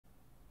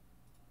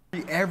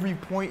every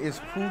point is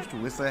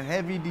crucial. It's a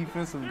heavy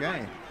defensive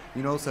game.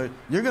 You know, so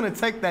you're going to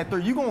take that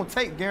three. You're going to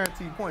take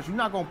guaranteed points. You're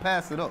not going to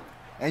pass it up.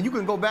 And you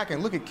can go back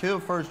and look at Kill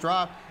first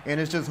drive, and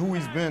it's just who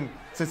he's been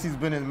since he's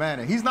been in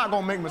Madden. He's not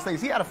going to make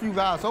mistakes. He had a few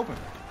guys open.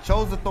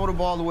 Chose to throw the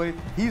ball away.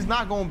 He's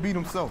not going to beat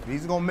himself.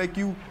 He's going to make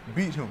you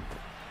beat him.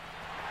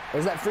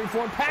 There's that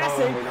free-form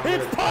passing.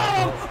 It's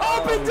Palm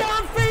open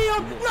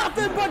downfield.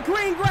 Nothing but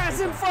green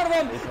grass in front of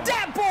him.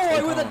 Dat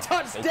boy with a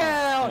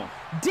touchdown.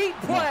 Deep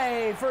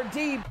play for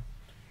deep.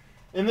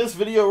 In this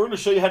video, we're going to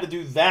show you how to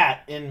do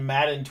that in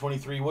Madden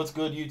 23. What's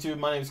good, YouTube?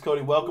 My name is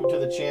Cody. Welcome to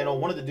the channel.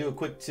 Wanted to do a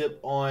quick tip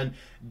on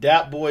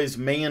Dat Boy's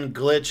man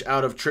glitch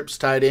out of trips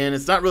tight end.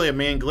 It's not really a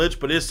man glitch,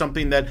 but it is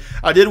something that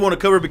I did want to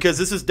cover because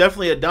this is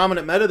definitely a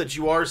dominant meta that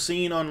you are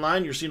seeing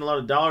online. You're seeing a lot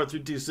of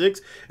 $326.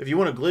 If you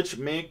want to glitch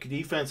man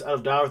defense out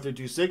of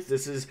 $326,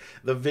 this is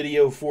the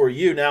video for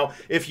you. Now,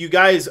 if you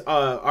guys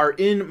are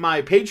in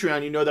my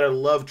Patreon, you know that I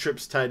love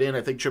trips tight end.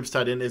 I think trips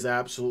tight end is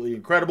absolutely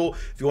incredible.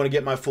 If you want to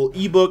get my full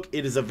ebook,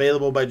 it is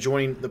available by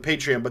joining the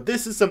Patreon. But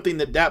this is something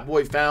that Dat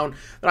Boy found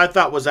that I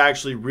thought was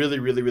actually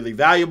really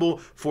valuable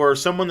for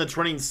someone that's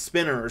running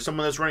spinner or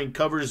someone that's running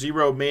cover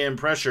zero man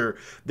pressure.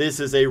 This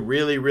is a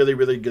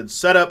really good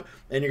setup,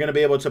 and you're going to be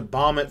able to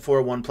bomb it for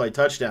a one-play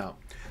touchdown.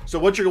 So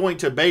what you're going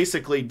to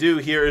basically do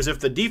here is if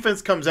the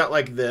defense comes out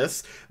like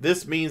this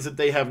means that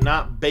they have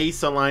not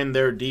base aligned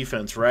their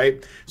defense,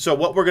 right? So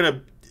what we're going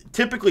to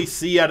typically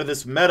see out of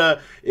this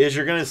meta is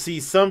you're going to see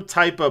some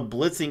type of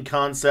blitzing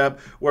concept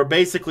where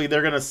basically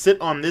they're going to sit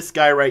on this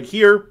guy right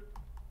here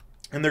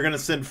and they're going to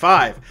send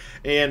 5.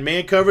 And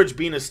man coverage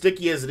being as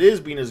sticky as it is,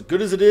 being as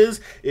good as it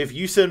is, if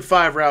you send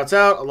 5 routes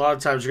out, a lot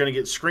of times you're going to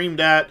get screamed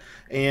at.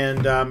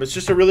 And it's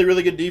just a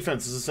really good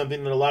defense. This is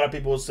something that a lot of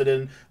people will sit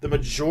in the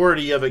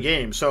majority of a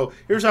game. So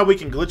here's how we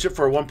can glitch it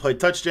for a one-play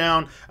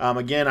touchdown.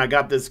 Again, I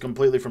got this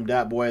completely from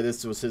Dat Boy.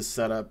 This was his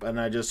setup, and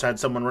I just had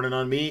someone running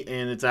on me,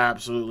 and it's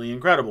absolutely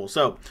incredible.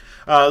 So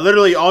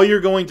literally all you're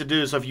going to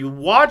do, so if you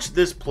watch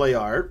this play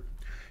art,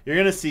 you're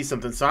going to see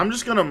something. So I'm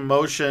just going to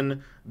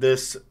motion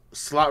this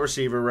slot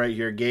receiver right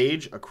here,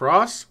 Gage,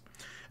 across.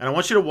 And I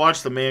want you to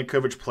watch the man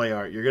coverage play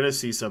art. You're going to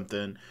see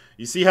something.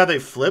 You see how they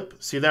flip?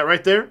 See that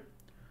right there?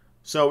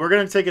 So we're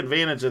going to take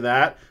advantage of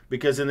that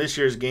because in this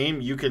year's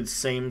game, you can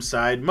same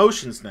side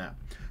motion snap.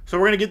 So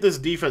we're going to get this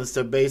defense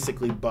to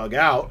basically bug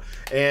out,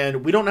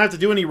 and we don't have to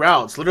do any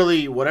routes.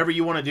 Literally, whatever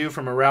you want to do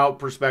from a route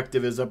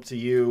perspective is up to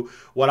you.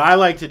 What I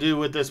like to do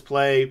with this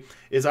play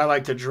is I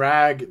like to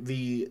drag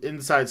the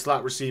inside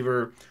slot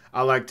receiver.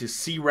 I like to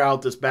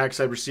C-route this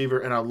backside receiver,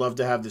 and I love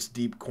to have this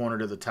deep corner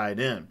to the tight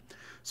end.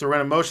 So we're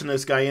going to motion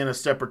this guy in a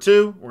step or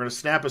two. We're going to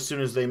snap as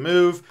soon as they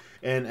move.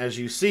 And as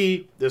you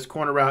see, this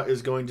corner route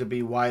is going to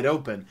be wide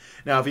open.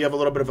 Now, if you have a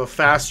little bit of a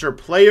faster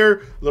player,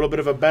 a little bit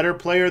of a better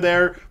player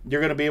there,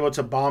 you're going to be able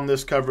to bomb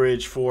this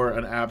coverage for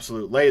an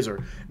absolute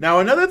laser. Now,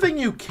 another thing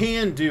you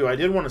can do, I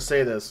did want to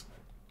say this.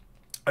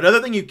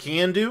 Another thing you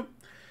can do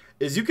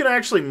is you can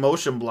actually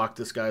motion block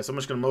this guy. So I'm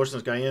just going to motion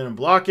this guy in and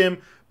block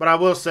him. But I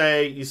will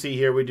say, you see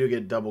here, we do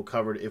get double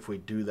covered if we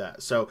do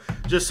that. So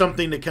just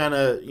something to kind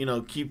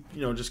of, keep,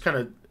 just kind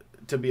of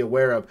to be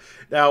aware of.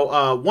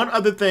 Now, one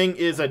other thing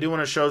is I do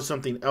want to show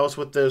something else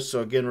with this.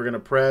 So again, we're going to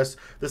press.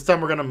 This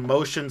time we're going to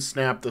motion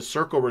snap the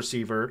circle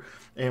receiver.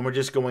 And we're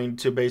just going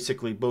to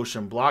basically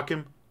motion block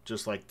him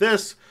just like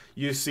this.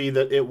 You see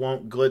that it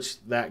won't glitch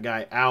that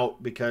guy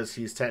out because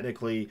he's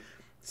technically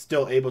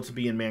still able to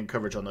be in man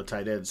coverage on the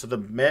tight end. So the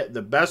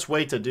best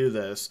way to do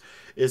this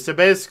is to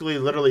basically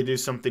literally do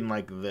something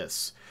like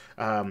this.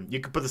 You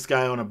could put this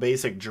guy on a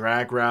basic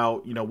drag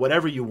route,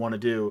 whatever you want to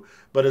do.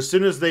 But as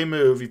soon as they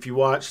move, if you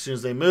watch, as soon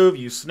as they move,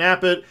 you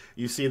snap it,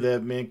 you see the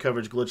man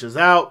coverage glitches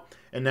out,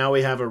 and now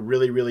we have a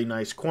really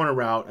nice corner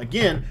route.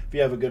 Again, if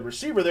you have a good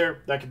receiver there,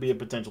 that could be a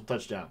potential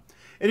touchdown.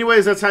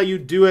 Anyways, that's how you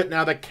do it.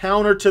 Now, the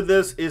counter to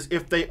this is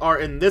if they are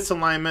in this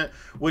alignment,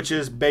 which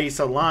is base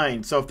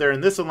aligned. So if they're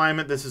in this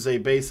alignment, this is a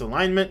base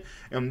alignment,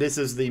 and this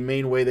is the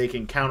main way they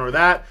can counter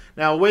that.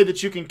 Now, a way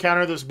that you can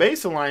counter this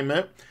base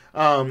alignment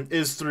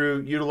is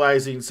through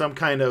utilizing some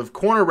kind of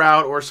corner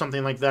route or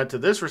something like that to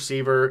this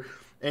receiver,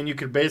 and you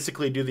could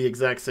basically do the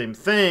exact same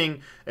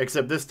thing,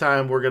 except this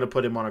time we're going to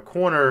put him on a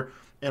corner,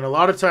 and a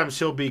lot of times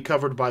he'll be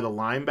covered by the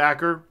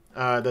linebacker.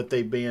 That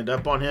they band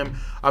up on him.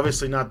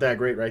 Obviously not that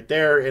great right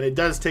there, and it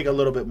does take a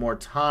little bit more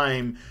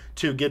time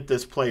to get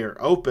this player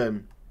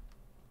open.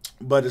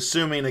 But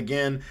assuming,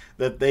 again,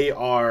 that they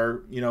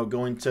are,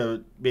 going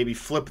to maybe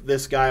flip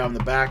this guy on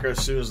the back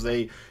as soon as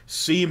they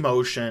see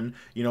motion,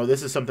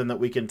 this is something that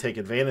we can take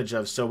advantage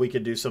of. So we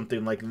could do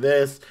something like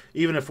this,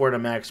 even if we're to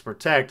max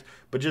protect.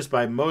 But just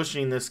by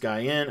motioning this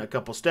guy in a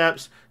couple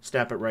steps,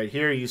 snap it right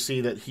here, you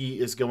see that he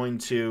is going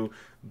to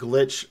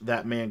glitch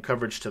that man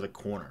coverage to the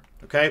corner.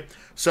 Okay,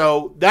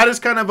 so that is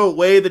kind of a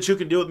way that you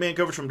can deal with man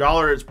coverage from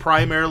dollar. It's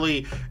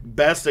primarily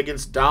best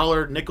against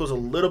dollar. Nickel's a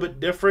little bit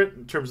different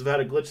in terms of how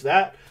to glitch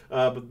that,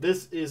 but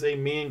this is a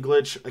man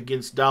glitch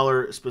against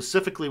dollar,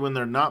 specifically when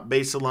they're not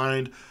base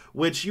aligned,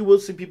 which you will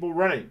see people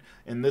running,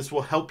 and this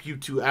will help you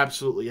to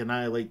absolutely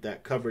annihilate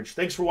that coverage.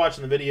 Thanks for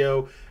watching the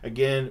video.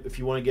 Again, if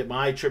you want to get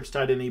my Trips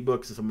Tight End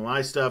ebooks and some of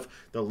my stuff,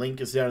 the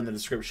link is down in the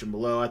description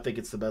below. I think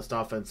it's the best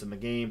offense in the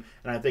game,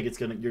 and I think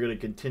you're going to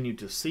continue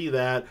to see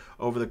that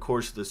over the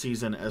course of the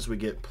season as we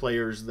get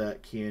players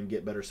that can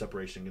get better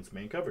separation against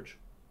man coverage.